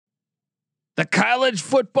The college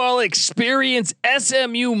football experience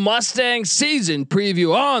SMU Mustangs season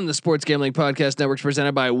preview on the Sports Gambling Podcast Network is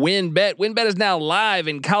presented by WynnBET. WynnBET is now live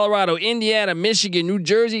in Colorado, Indiana, Michigan, New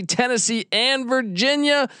Jersey, Tennessee, and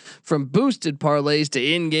Virginia. From boosted parlays to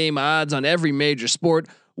in-game odds on every major sport,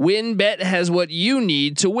 WynnBET has what you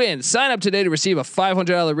need to win. Sign up today to receive a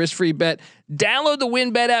 $500 risk-free bet. Download the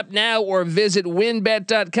WynnBET app now or visit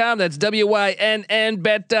wynnbet.com. That's WYNN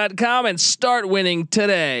bet.com and start winning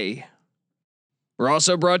today. We're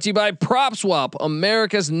also brought to you by PropSwap,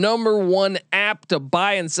 America's #1 app to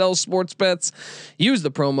buy and sell sports bets. Use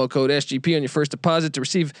the promo code SGP on your first deposit to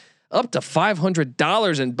receive up to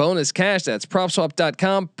 $500 in bonus cash. That's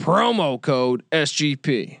PropSwap.com, promo code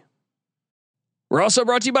SGP. We're also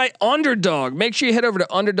brought to you by Underdog. Make sure you head over to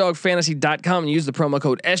UnderdogFantasy.com and use the promo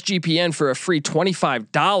code SGPN for a free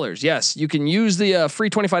 $25. Yes, you can use the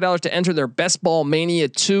free $25 to enter their Best Ball Mania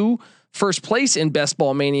 2. First place in Best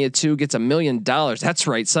Ball Mania 2 gets $1 million. That's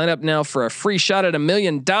right. Sign up now for a free shot at $1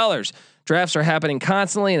 million. Drafts are happening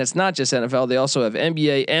constantly, and it's not just NFL. They also have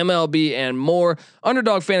NBA, MLB, and more.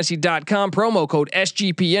 UnderdogFantasy.com, promo code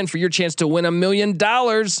SGPN for your chance to win $1 million.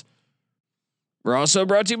 We're also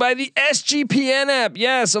brought to you by the SGPN app.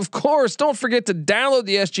 Yes, of course. Don't forget to download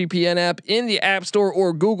the SGPN app in the App Store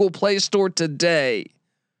or Google Play Store today.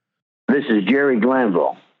 This is Jerry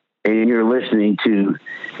Glanville, and you're listening to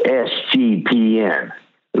SGPN.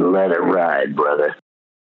 Let it ride, brother.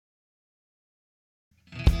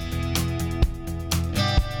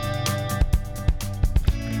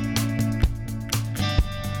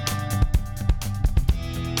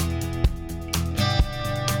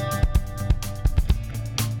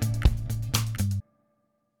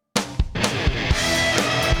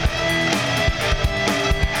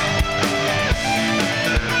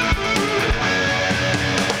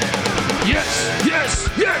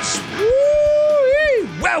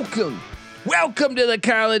 Welcome to the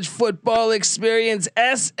college football experience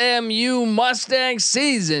SMU Mustangs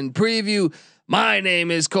season preview. My name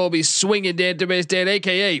is Colby Swinging Database Dan,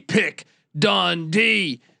 aka Pick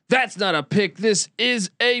Dundee. That's not a pick. This is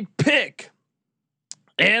a pick.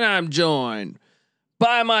 And I'm joined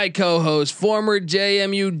by my co-host, former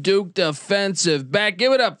JMU Duke defensive back.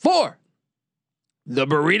 Give it up for the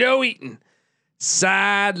burrito eating,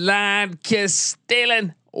 sideline kiss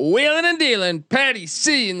stealing, wheeling and dealing, Patty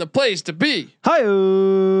C in the place to be. Hi.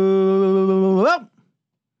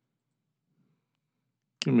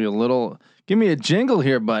 Give me a jingle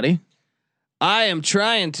here, buddy. I am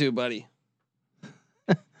trying to, buddy.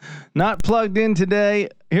 Not plugged in today.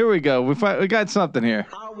 Here we go. We got something here.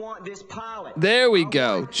 I want this pilot. There we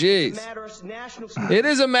go. Jeez. It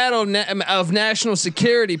is a matter of national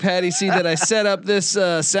security, Patty C, that I set up this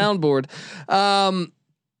soundboard.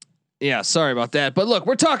 Yeah, sorry about that. But look,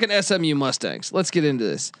 we're talking SMU Mustangs. Let's get into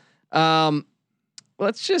this.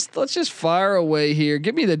 Let's just fire away here.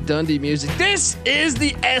 Give me the Dundee music. This is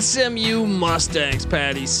the SMU Mustangs,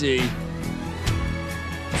 Patty C.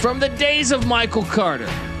 From the days of Michael Carter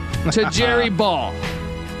to Jerry Ball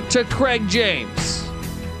to Craig James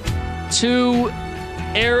to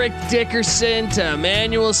Eric Dickerson to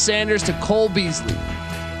Emmanuel Sanders to Cole Beasley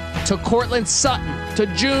to Cortland Sutton to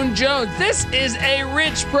June Jones. This is a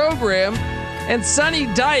rich program. And Sonny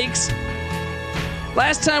Dykes,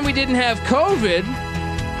 last time we didn't have COVID,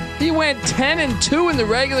 he went 10-2 in the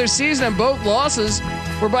regular season, and both losses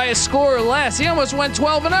were by a score or less. He almost went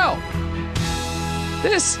 12-0.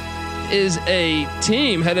 This is a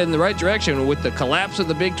team headed in the right direction with the collapse of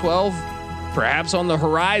the Big 12 perhaps on the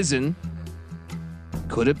horizon.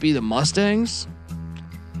 Could it be the Mustangs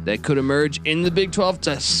that could emerge in the Big 12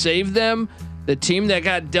 to save them? The team that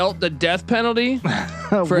got dealt the death penalty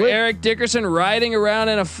for Eric Dickerson riding around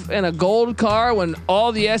in a gold car when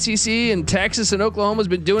all the SEC and Texas and Oklahoma has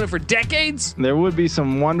been doing it for decades. There would be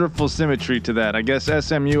some wonderful symmetry to that. I guess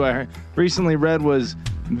SMU, I recently read, was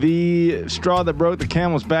the straw that broke the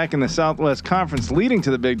camel's back in the Southwest Conference leading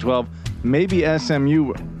to the Big 12. Maybe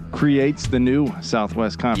SMU creates the new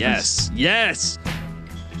Southwest Conference. Yes.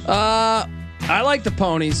 I like the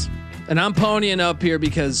ponies. And I'm ponying up here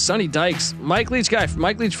because Sonny Dykes, Mike Leach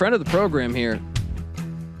friend of the program here.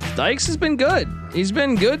 Dykes has been good. He's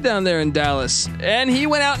been good down there in Dallas. And he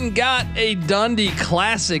went out and got a Dundee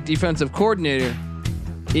Classic defensive coordinator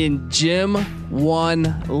in Jim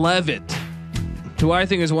Leavitt, who I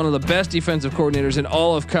think is one of the best defensive coordinators in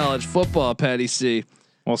all of college football, Patty C.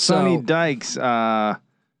 Well, Sonny Dykes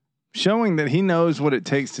showing that he knows what it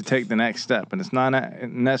takes to take the next step. And it's not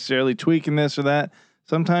necessarily tweaking this or that.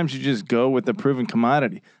 Sometimes you just go with the proven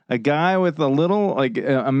commodity. A guy with a little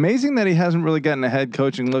amazing that he hasn't really gotten a head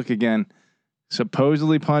coaching look again.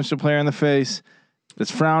 Supposedly punched a player in the face. It's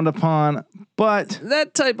frowned upon, but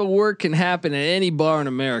that type of work can happen at any bar in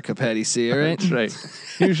America, Patty C. All right, that's right.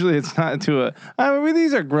 Usually, it's not to a. I mean,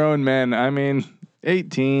 these are grown men. I mean,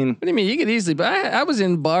 18. What do you mean? You could easily. But I was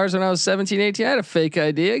in bars when I was 17, 18. I had a fake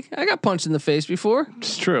ID. I got punched in the face before.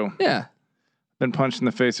 It's true. Yeah. Been punched in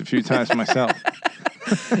the face a few times myself.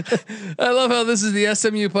 I love how this is the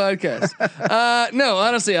SMU podcast. No,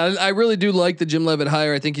 honestly, I really do like the Jim Leavitt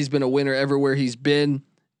hire. I think he's been a winner everywhere he's been.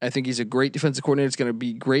 I think he's a great defensive coordinator. It's going to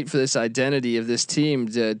be great for this identity of this team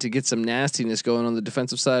to get some nastiness going on the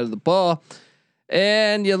defensive side of the ball.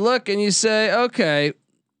 And you look and you say, okay,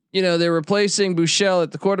 you know, they're replacing Buechele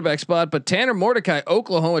at the quarterback spot, but Tanner Mordecai,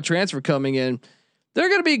 Oklahoma transfer coming in, they're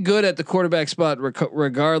going to be good at the quarterback spot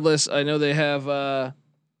regardless. I know they have the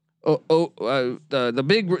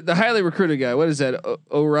highly recruited guy. What is that?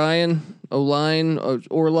 Orline.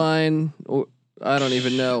 I don't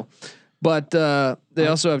even know. But they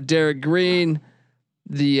also have Derek Green,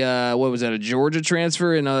 the what was that? A Georgia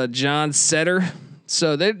transfer, and John Setter.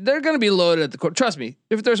 So they're going to be loaded at the court. Trust me,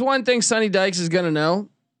 if there's one thing Sonny Dykes is going to know,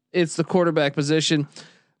 it's the quarterback position.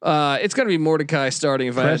 It's going to be Mordecai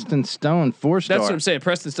starting. Preston Stone, 4-star. That's what I'm saying.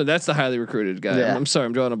 Preston Stone. That's the highly recruited guy. Yeah. I'm sorry,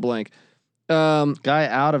 I'm drawing a blank. Guy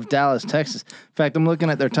out of Dallas, Texas. In fact, I'm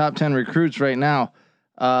looking at their top 10 recruits right now.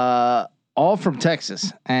 All from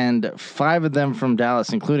Texas, and 5 of them from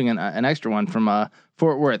Dallas, including an extra one from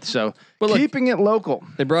Fort Worth. So keeping it local.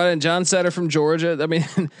 They brought in John Setter from Georgia. I mean,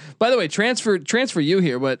 by the way, transfer you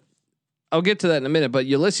here, but I'll get to that in a minute. But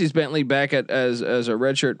Ulysses Bentley back as a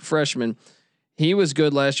redshirt freshman. He was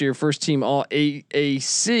good last year, first team All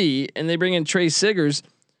AAC, and they bring in Trey Sigers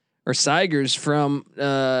from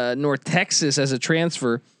North Texas as a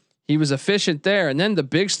transfer. He was efficient there, and then the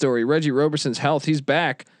big story: Reggie Roberson's health. He's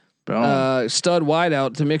back. Stud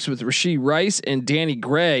wideout to mix with Rashee Rice and Danny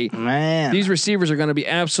Gray. Man, these receivers are going to be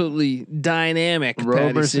absolutely dynamic.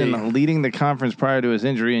 Roberson leading the conference prior to his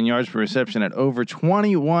injury in yards per reception at over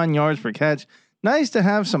 21 yards per catch. Nice to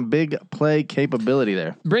have some big play capability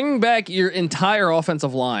there. Bringing back your entire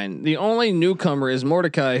offensive line. The only newcomer is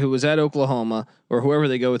Mordecai, who was at Oklahoma, or whoever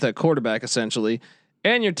they go with that quarterback, essentially,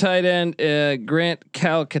 and your tight end Grant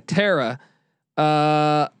Calcaterra,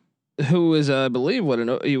 who is, I believe,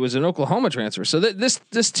 he was an Oklahoma transfer. So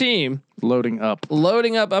this team loading up. I'm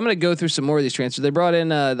going to go through some more of these transfers. They brought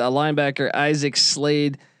in a linebacker, Isaac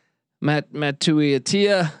Slade,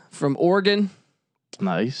 Matuiatia from Oregon.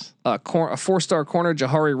 Nice. A 4-star corner,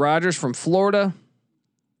 Jahari Rogers from Florida.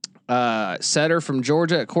 Setter from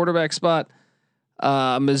Georgia at quarterback spot.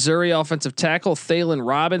 Missouri offensive tackle Thalen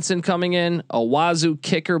Robinson coming in. A Wazoo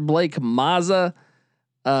kicker Blake Mazza.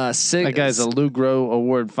 That guy's a Lou Groh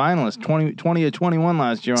Award finalist, 20 of 21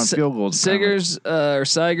 last year on field goals.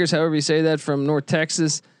 Sigers, however you say that, from North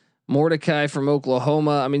Texas. Mordecai from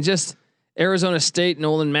Oklahoma. I mean, just Arizona State,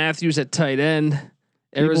 Nolan Matthews at tight end.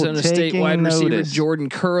 Arizona State wide receiver Jordan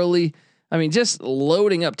Curley. I mean, just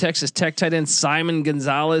loading up Texas Tech tight end Simon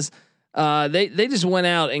Gonzalez. They just went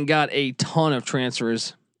out and got a ton of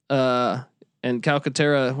transfers. And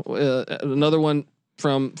Calcaterra, another one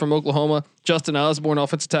from Oklahoma. Justin Osborne,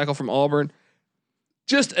 offensive tackle from Auburn.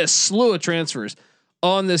 Just a slew of transfers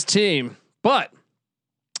on this team, but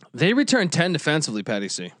they returned 10 defensively. Patty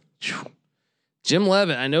C. Jim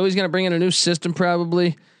Leavitt. I know he's going to bring in a new system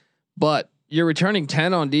probably, but you're returning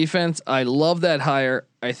 10 on defense. I love that hire.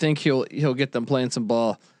 I think he'll get them playing some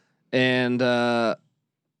ball. And I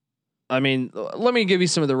mean, let me give you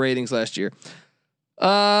some of the ratings last year.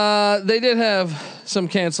 They did have some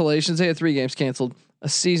cancellations. They had 3 games canceled a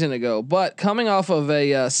season ago, but coming off of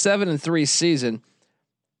a 7-3 season,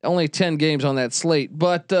 only 10 games on that slate,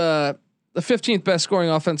 but the 15th best scoring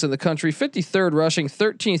offense in the country, 53rd rushing,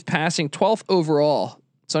 13th passing, 12th overall.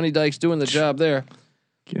 Sonny Dykes doing the job there.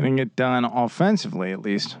 Getting it done offensively, at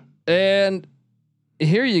least. And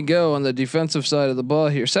here you go on the defensive side of the ball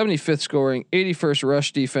here. 75th scoring, 81st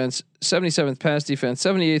rush defense, 77th pass defense,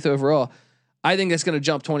 78th overall. I think that's going to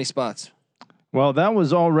jump 20 spots. Well, that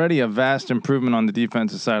was already a vast improvement on the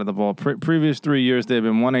defensive side of the ball. Previous 3 years, they've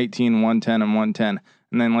been 118, 110, and 110.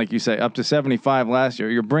 And then, like you say, up to 75 last year.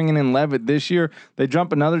 You're bringing in Leavitt this year. They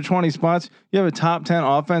jump another 20 spots. You have a top 10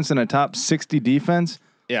 offense and a top 60 defense.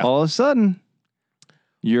 Yeah. All of a sudden,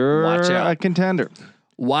 you're a contender.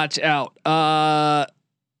 Watch out. How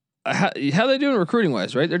they doing recruiting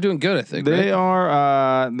wise, right? They're doing good, I think. They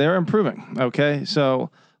are. They're improving. Okay. So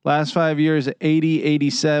last 5 years, 80,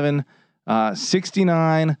 87,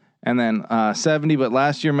 69, and then 70. But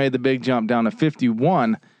last year made the big jump down to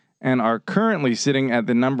 51 and are currently sitting at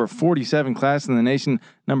the number 47 class in the nation,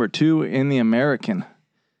 number 2 in the American.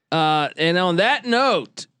 And on that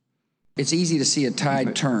note, it's easy to see a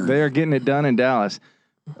tide turn. They are getting it done in Dallas.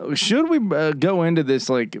 Should we go into this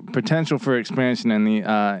like potential for expansion and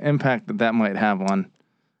the impact that might have on?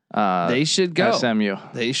 They should go. SMU.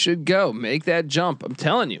 They should go. Make that jump. I'm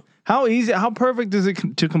telling you. How perfect is it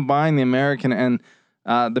to combine the American and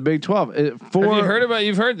the Big 12? Have you heard about?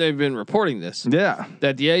 You've heard they've been reporting this. Yeah.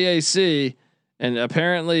 That the AAC and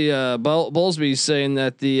apparently Bowlesby's saying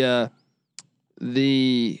that the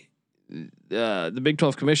Big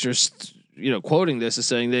 12 commissioners, quoting this is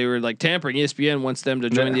saying they were like tampering. ESPN wants them to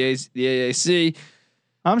join the AAC.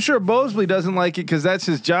 I'm sure Bosley doesn't like it because that's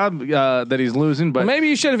his job that he's losing. But maybe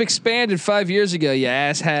you should have expanded 5 years ago, you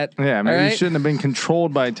asshat. Yeah, maybe you shouldn't have been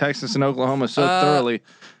controlled by Texas and Oklahoma so thoroughly.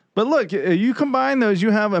 But look, you combine those,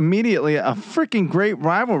 you have immediately a freaking great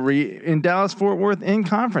rivalry in Dallas-Fort Worth in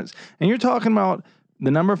conference, and you're talking about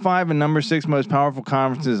the number 5 and number 6 most powerful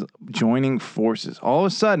conferences joining forces. All of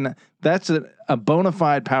a sudden, that's a bona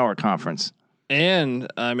fide power conference.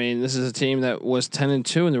 And I mean, this is a team that was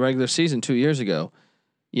 10-2 in the regular season 2 years ago.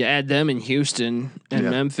 You add them in Houston and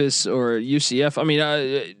Memphis or UCF. I mean,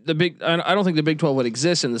 I don't think the Big 12 would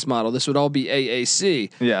exist in this model. This would all be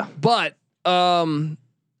AAC. Yeah. But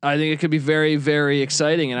I think it could be very, very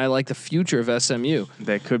exciting, and I like the future of SMU.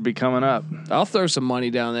 They could be coming up. I'll throw some money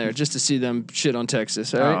down there just to see them shit on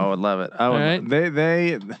Texas. All right? I would love it. I would.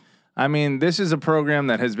 Right? I mean, this is a program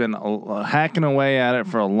that has been hacking away at it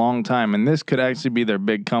for a long time, and this could actually be their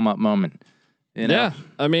big come up moment. Yeah,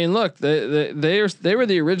 I mean, look, they were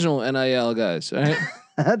the original NIL guys, right?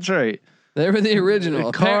 That's right. They were the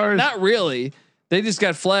original. Cars, not really. They just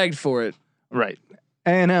got flagged for it. Right.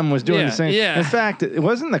 A&M was doing the same. Yeah. In fact, it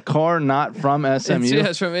wasn't the car not from SMU.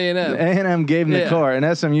 It's from A&M. A&M gave them the car,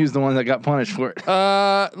 and SMU's the one that got punished for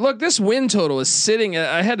it. Look, this win total is sitting.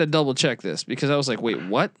 I had to double check this because I was like, wait,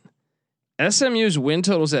 what? SMU's win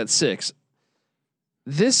total's at 6.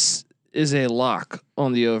 This is a lock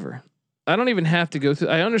on the over. I don't even have to go through.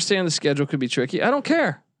 I understand the schedule could be tricky. I don't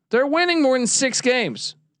care. They're winning more than 6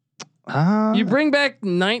 games. You bring back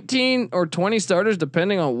 19 or 20 starters,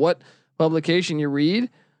 depending on what publication you read.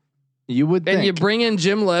 You would think. And you bring in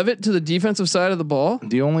Jim Leavitt to the defensive side of the ball.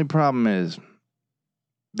 The only problem is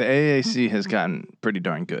the AAC has gotten pretty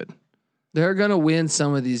darn good. They're going to win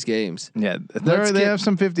some of these games. Yeah. They have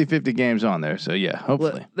some 50-50 games on there. So yeah,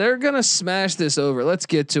 hopefully. They're going to smash this over. Let's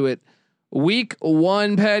get to it. Week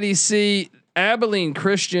 1, Patty C. Abilene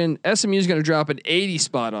Christian. SMU is going to drop an 80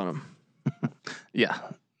 spot on them. Yeah.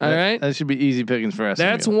 All right. That should be easy pickings for SMU.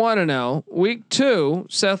 That's 1-0. Week 2,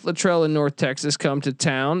 Seth Luttrell and North Texas come to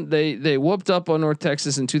town. They whooped up on North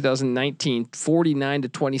Texas in 2019,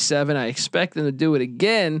 49-27. I expect them to do it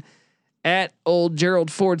again at old Gerald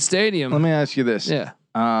Ford Stadium. Let me ask you this. Yeah.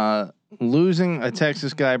 Losing a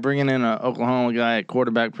Texas guy, bringing in an Oklahoma guy at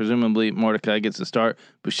quarterback, presumably Mordecai gets the start.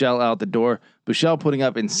 Buechele out the door. Buechele putting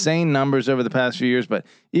up insane numbers over the past few years, but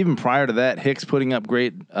even prior to that, Hicks putting up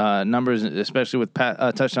great numbers, especially with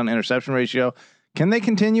touchdown interception ratio. Can they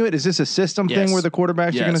continue it? Is this a system thing where the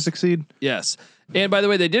quarterbacks are going to succeed? Yes. And by the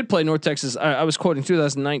way, they did play North Texas. I was quoting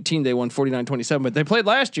 2019. They won 49-27, but they played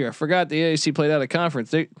last year. I forgot the AAC played out of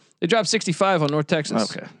conference. They dropped 65 on North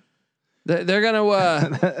Texas. Okay. They're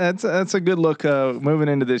gonna. That's a good look moving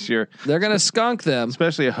into this year. They're gonna skunk them,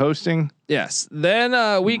 especially hosting. Yes.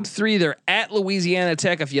 Then week 3, they're at Louisiana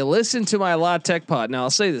Tech. If you listen to my La Tech pod, now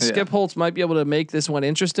I'll say this: Skip Holtz might be able to make this one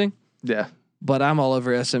interesting. Yeah. But I'm all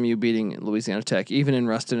over SMU beating Louisiana Tech, even in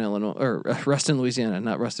Ruston, Illinois, or Ruston, Louisiana,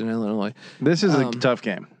 not Ruston, Illinois. This is a tough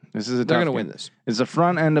game. They're going to win this. It's the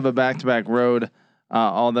front end of a back-to-back road.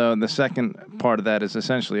 Although the second part of that is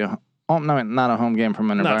essentially not a home game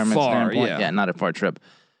from an environment standpoint. Yeah, not a far trip.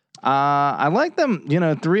 I like them.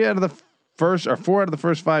 4 out of the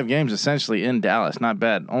first 5 games essentially in Dallas. Not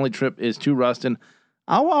bad. Only trip is to Ruston.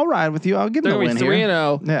 I'll ride with you. I'll give them a win here.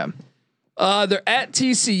 3-0. Yeah. They're at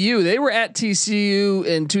TCU. They were at TCU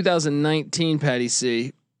in 2019, Patty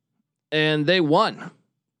C, and they won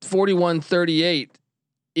 41-38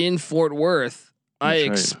 in Fort Worth. I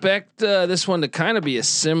expect this one to kind of be a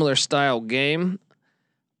similar style game.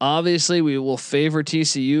 Obviously, we will favor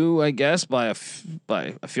TCU, I guess, by a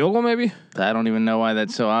field goal, maybe. I don't even know why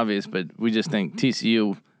that's so obvious, but we just think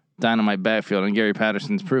TCU dynamite backfield, and Gary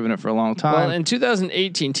Patterson's proven it for a long time. Well, in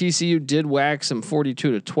 2018, TCU did whack some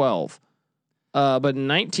 42-12, but in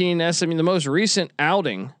 19 SMU, the most recent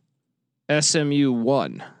outing, SMU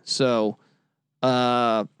won. So,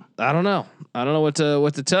 I don't know. I don't know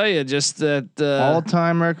what to tell you. Just that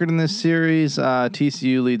all-time record in this series,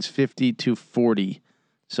 TCU leads 50-40.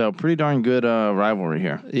 So pretty darn good rivalry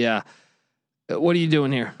here. Yeah. What are you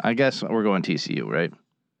doing here? I guess we're going TCU, right?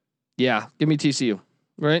 Yeah. Give me TCU.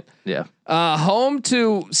 right? Yeah. Home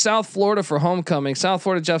to South Florida for homecoming. South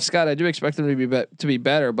Florida, Jeff Scott. I do expect them to be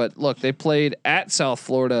better, but look, they played at South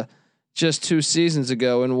Florida just 2 seasons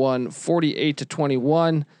ago and won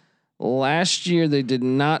 48-21. Last year they did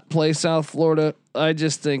not play South Florida. I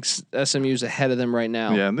just think SMU's ahead of them right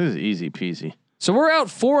now. Yeah, this is easy peasy. So we're out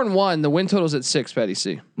 4-1. The win total's at 6. Petty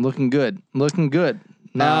C. Looking good.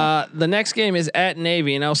 Now, The next game is at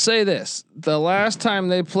Navy, and I'll say this: the last time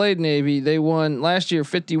they played Navy, they won last year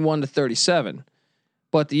 51-37.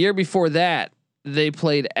 But the year before that, they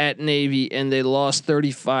played at Navy and they lost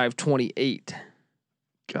 35-28.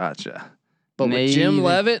 gotcha. But Navy. with Jim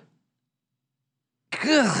Leavitt,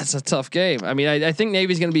 that's a tough game. I mean, I think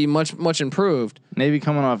Navy's going to be much improved. Navy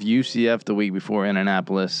coming off UCF the week before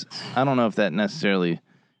Indianapolis. I don't know if that necessarily.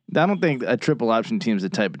 I don't think a triple option team is the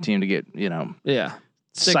type of team to get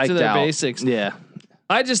Stick psyched to their out. basics. Yeah,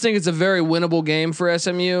 I just think it's a very winnable game for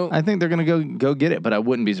SMU. I think they're gonna go get it, but I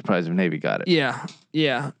wouldn't be surprised if Navy got it. Yeah.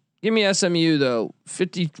 Give me SMU though,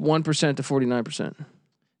 51% to 49%.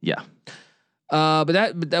 Yeah, But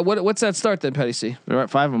that what's that start then, Petty C? they're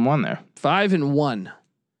at 5-1 there. 5-1.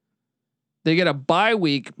 They get a bye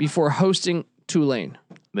week before hosting Tulane.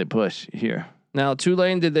 They push here. Now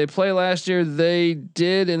Tulane, did they play last year? They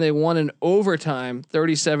did, and they won in overtime,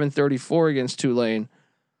 37-34 against Tulane.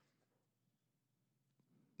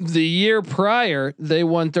 The year prior, they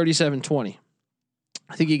won 37-20.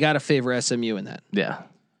 I think you got to favor SMU in that. Yeah,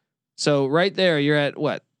 So right there, you're at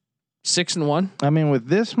what, 6-1? I mean, with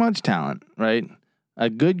this much talent, right? A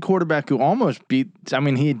good quarterback who almost beat. I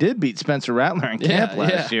mean, he did beat Spencer Rattler in camp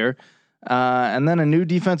last year. And then a new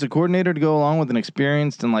defensive coordinator to go along with an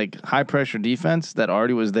experienced and like high pressure defense that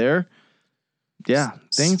already was there. Yeah,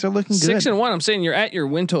 things are looking good. 6-1. I'm saying you're at your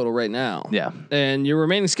win total right now. Yeah, And your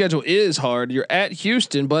remaining schedule is hard. You're at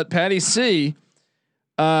Houston, but Patty C,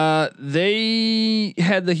 they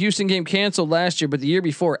had the Houston game canceled last year, but the year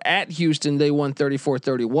before at Houston, they won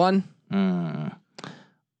 34-31.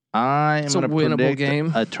 I am going to predict game.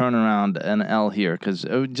 a turnaround, an L here, because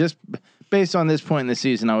just based on this point in the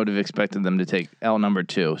season, I would have expected them to take L number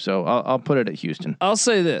 2. So I'll put it at Houston. I'll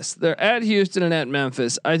say this: they're at Houston and at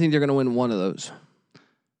Memphis. I think they're going to win one of those.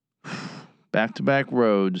 Back-to-back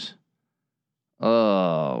roads.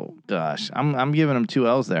 Oh gosh, I'm giving them 2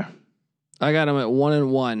 L's there. I got them at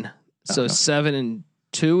 1-1, so 7-2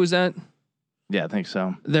 is that? Yeah, I think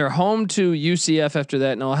so. They're home to UCF after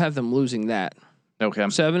that, and I'll have them losing that. Okay,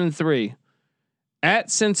 7-3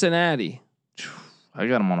 at Cincinnati. I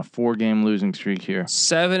got them on a 4-game losing streak here.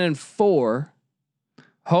 7-4.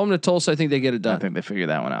 Home to Tulsa, I think they get it done. I think they figured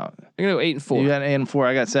that one out. They're gonna go 8-4. You got 8-4.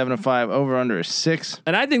 I got 7-5. Over under is 6.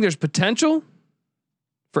 And I think there's potential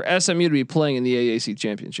for SMU to be playing in the AAC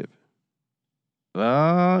championship.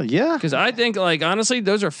 Yeah. Because I think, like, honestly,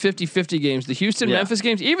 those are 50-50 games. The Houston Memphis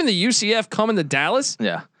games, even the UCF coming to Dallas,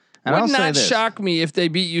 Yeah. And would I'll say not this. shock me if they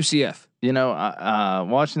beat UCF. You know,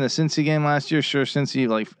 watching the Cincy game last year, sure, Cincy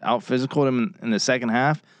like out physicaled him in the second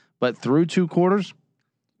half, but through 2 quarters,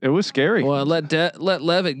 it was scary. Well, let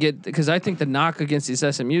Leavitt get, because I think the knock against this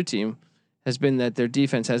SMU team has been that their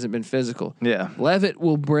defense hasn't been physical. Yeah. Leavitt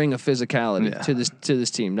will bring a physicality to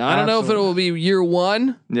this team. Now I don't know if it will be year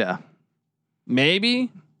 1. Yeah.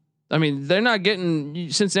 Maybe. I mean, they're not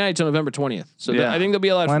getting Cincinnati till November 20th, so Yeah. I think they'll be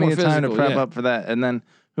a lot Plenty more of physical. time to prep up for that, and then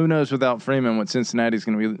who knows without Freeman what Cincinnati's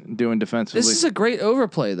going to be doing defensively. This is a great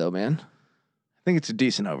overplay, though, man. I think it's a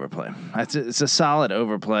decent overplay. It's a solid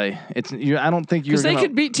overplay. I don't think you're Because they gonna,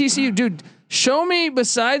 could beat TCU, dude. Show me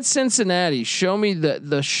besides Cincinnati. Show me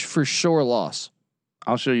the for sure loss.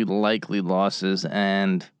 I'll show you the likely losses,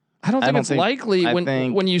 and I don't think likely I when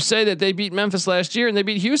think you say that they beat Memphis last year and they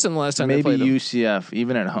beat Houston the last time they maybe played them. UCF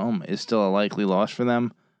even at home is still a likely loss for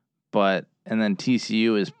them, and then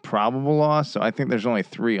TCU is probable loss. So I think there's only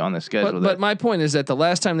 3 on the schedule. But my point is that the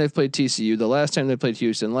last time they've played TCU, the last time they played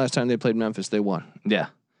Houston, the last time they played Memphis, they won. Yeah,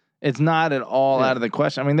 it's not at all out of the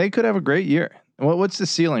question. I mean, they could have a great year. What's the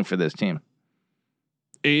ceiling for this team?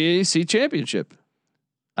 AAC championship.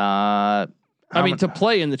 To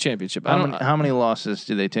play in the championship. How many losses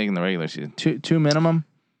do they take in the regular season? 2 minimum.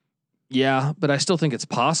 Yeah, but I still think it's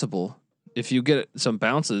possible if you get some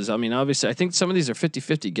bounces. I mean, obviously, I think some of these are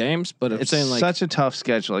 50-50 games, but I'm It's saying, like, such a tough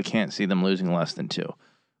schedule. I can't see them losing less than 2.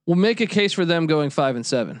 we'll make a case for them going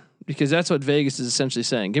 5-7 because that's what Vegas is essentially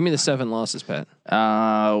saying. Give me the 7 losses, Pat.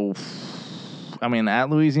 I mean, at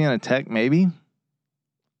Louisiana Tech, maybe.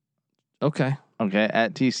 Okay. Okay,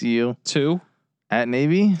 at TCU, 2, at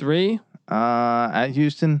Navy, 3, at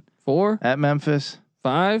Houston, 4, at Memphis,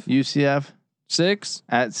 5, UCF, 6,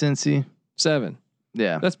 at Cincy. 7.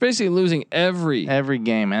 Yeah, That's basically losing every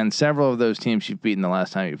game, and several of those teams you've beaten the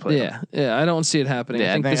last time you played. Yeah, I don't see it happening.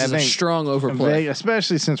 Yeah, I think this is a strong overplay,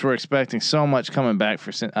 especially since we're expecting so much coming back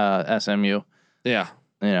for SMU. Yeah,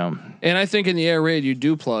 and I think in the air raid you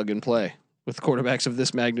do plug and play with quarterbacks of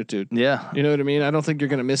this magnitude. Yeah, you know what I mean. I don't think you're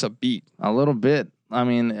going to miss a beat. A little bit. I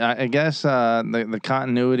mean, I guess the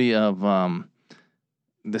continuity of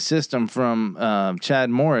the system from Chad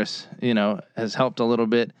Morris, has helped a little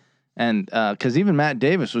bit. And because even Matt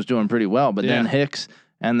Davis was doing pretty well, but then Hicks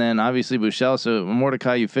and then obviously Buechele. So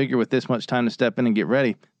Mordecai, you figure with this much time to step in and get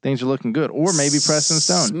ready, things are looking good. Or maybe Preston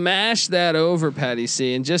Stone. Smash that over, Patty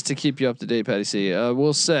C. And just to keep you up to date, Patty C,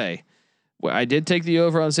 we'll say, I did take the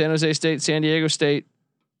over on San Jose State, San Diego State,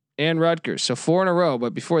 and Rutgers. So 4 in a row.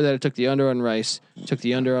 But before that, I took the under on Rice, took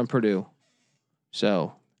the under on Purdue.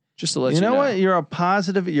 So just to let you know. You know what?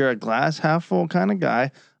 You're a glass half full kind of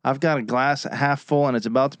guy. I've got a glass half full and it's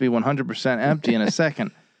about to be 100% empty in a second.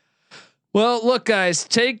 Well, look, guys,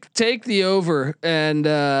 take the over and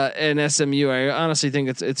SMU. I honestly think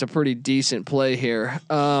it's a pretty decent play here.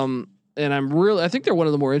 And I think they're one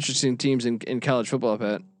of the more interesting teams in college football,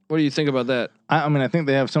 Pat. What do you think about that? I mean, I think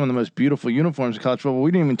they have some of the most beautiful uniforms in college football. We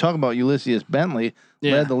didn't even talk about Ulysses Bentley,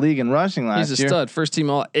 led the league in rushing last year. He's a stud, first team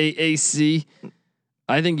all AAC.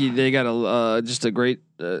 I think they got just a great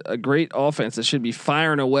offense that should be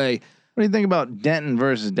firing away. What do you think about Denton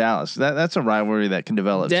versus Dallas? That's a rivalry that can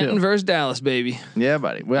develop. Denton too. Versus Dallas, baby. Yeah,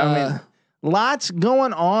 buddy. Well, I mean, lots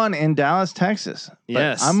going on in Dallas, Texas.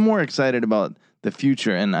 Yes, I'm more excited about the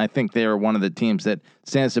future, and I think they are one of the teams that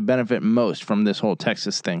stands to benefit most from this whole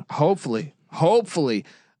Texas thing. Hopefully.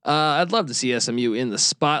 I'd love to see SMU in the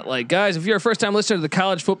spotlight. Guys, if you're a first-time listener to the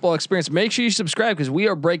College Football Experience, make sure you subscribe because we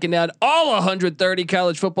are breaking down all 130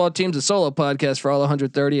 college football teams, a solo podcast for all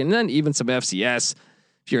 130, and then even some FCS.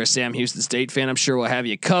 If you're a Sam Houston State fan, I'm sure we'll have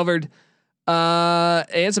you covered.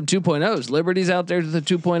 And some 2.0s. Liberty's out there with the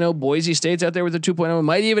 2.0. Boise State's out there with the 2.0. We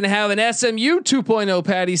might even have an SMU 2.0,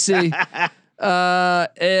 Patty C.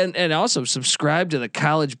 And also subscribe to the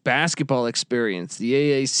College Basketball Experience. The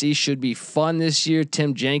AAC should be fun this year.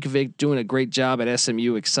 Tim Jankovic doing a great job at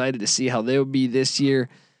SMU. Excited to see how they'll be this year.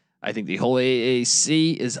 I think the whole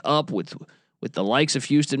AAC is up with the likes of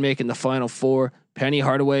Houston making the Final Four. Penny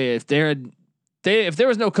Hardaway, if there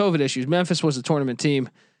was no COVID issues, Memphis was a tournament team.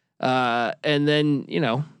 And then,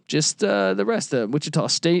 just the rest of Wichita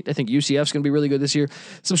State. I think UCF's going to be really good this year.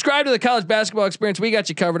 Subscribe to the College Basketball Experience. We got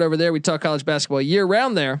you covered over there. We talk college basketball year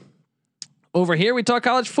round there. Over here, we talk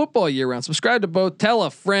college football year round. Subscribe to both. Tell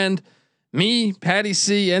a friend. Me, Patty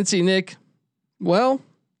C, NC Nick. Well,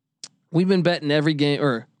 we've been betting every game,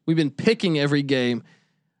 or we've been picking every game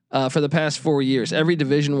for the past 4 years. Every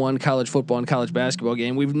Division I college football and college basketball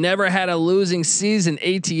game. We've never had a losing season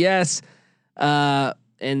ATS.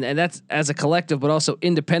 And that's as a collective, but also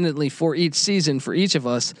independently for each season, for each of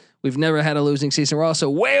us. We've never had a losing season. We're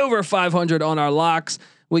also way over 500 on our locks.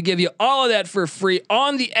 We give you all of that for free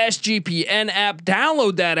on the SGPN app.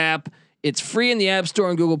 Download that app. It's free in the App Store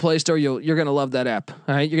and Google Play Store. You're gonna love that app.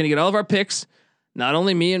 All right, you're gonna get all of our picks. Not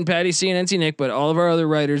only me and Patty C and NC Nick, but all of our other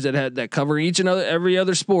writers that cover every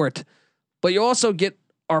other sport. But you also get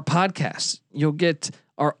our podcasts. You'll get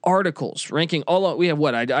our articles ranking we have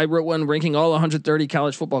what I wrote one ranking all 130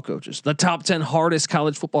 college football coaches, the top 10 hardest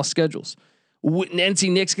college football schedules.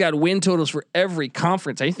 NC Nick's got win totals for every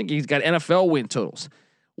conference. I think he's got NFL win totals.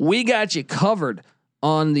 We got you covered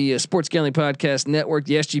on the Sports Gambling Podcast Network,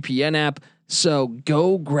 the SGPN app. So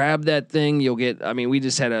go grab that thing. You'll get. I mean, we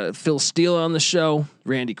just had a Phil Steele on the show,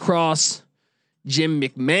 Randy Cross, Jim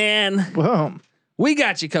McMahon. Whoa, we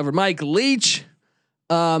got you covered. Mike Leach.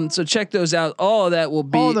 So check those out. All of that will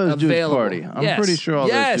be all those available. Party. I'm pretty sure all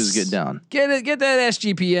those dudes get down. Get that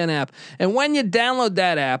SGPN app. And when you download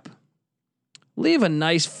that app, leave a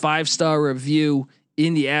nice 5-star review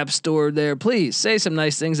in the App Store there. Please say some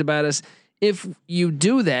nice things about us. If you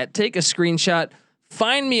do that, take a screenshot.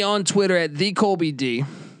 Find me on Twitter at TheColbyD.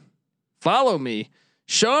 Follow me.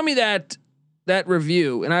 Show me that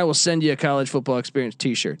review, and I will send you a College Football Experience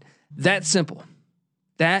t-shirt. That simple.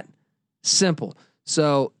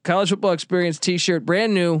 So College Football Experience t-shirt,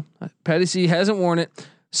 brand new. Patty C hasn't worn it.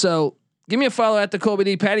 So give me a follow at the Colby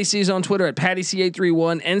D. Patty C is on Twitter at Patty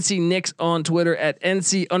C831. NC Nick's on Twitter at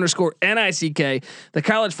NC_NICK. The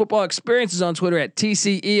College Football Experience is on Twitter at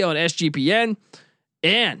TCE on SGPN.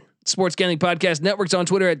 And Sports Gambling Podcast Network's on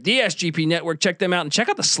Twitter at the SGP Network. Check them out and check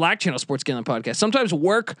out the Slack channel Sports Gambling Podcast. Sometimes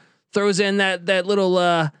work throws in that little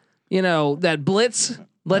that blitz.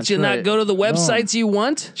 Let you not go to the websites you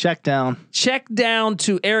want. Check down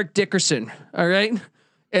to Eric Dickerson. All right.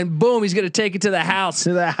 and boom, he's going to take it to the house.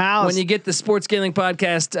 To the house. When you get the Sports Gambling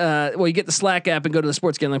Podcast, you get the Slack app and go to the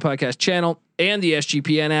Sports Gambling Podcast channel and the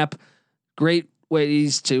SGPN app. Great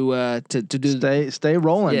ways to do. Stay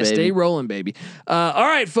rolling. Yeah, baby. stay rolling, baby. All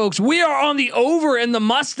right, folks, we are on the over in the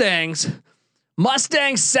Mustangs.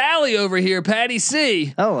 Mustang Sally over here, Patty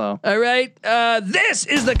C. Hello. All right. This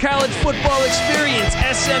is the college football experience,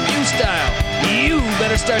 SMU style. You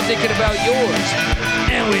better start thinking about yours.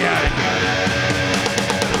 And we out of here.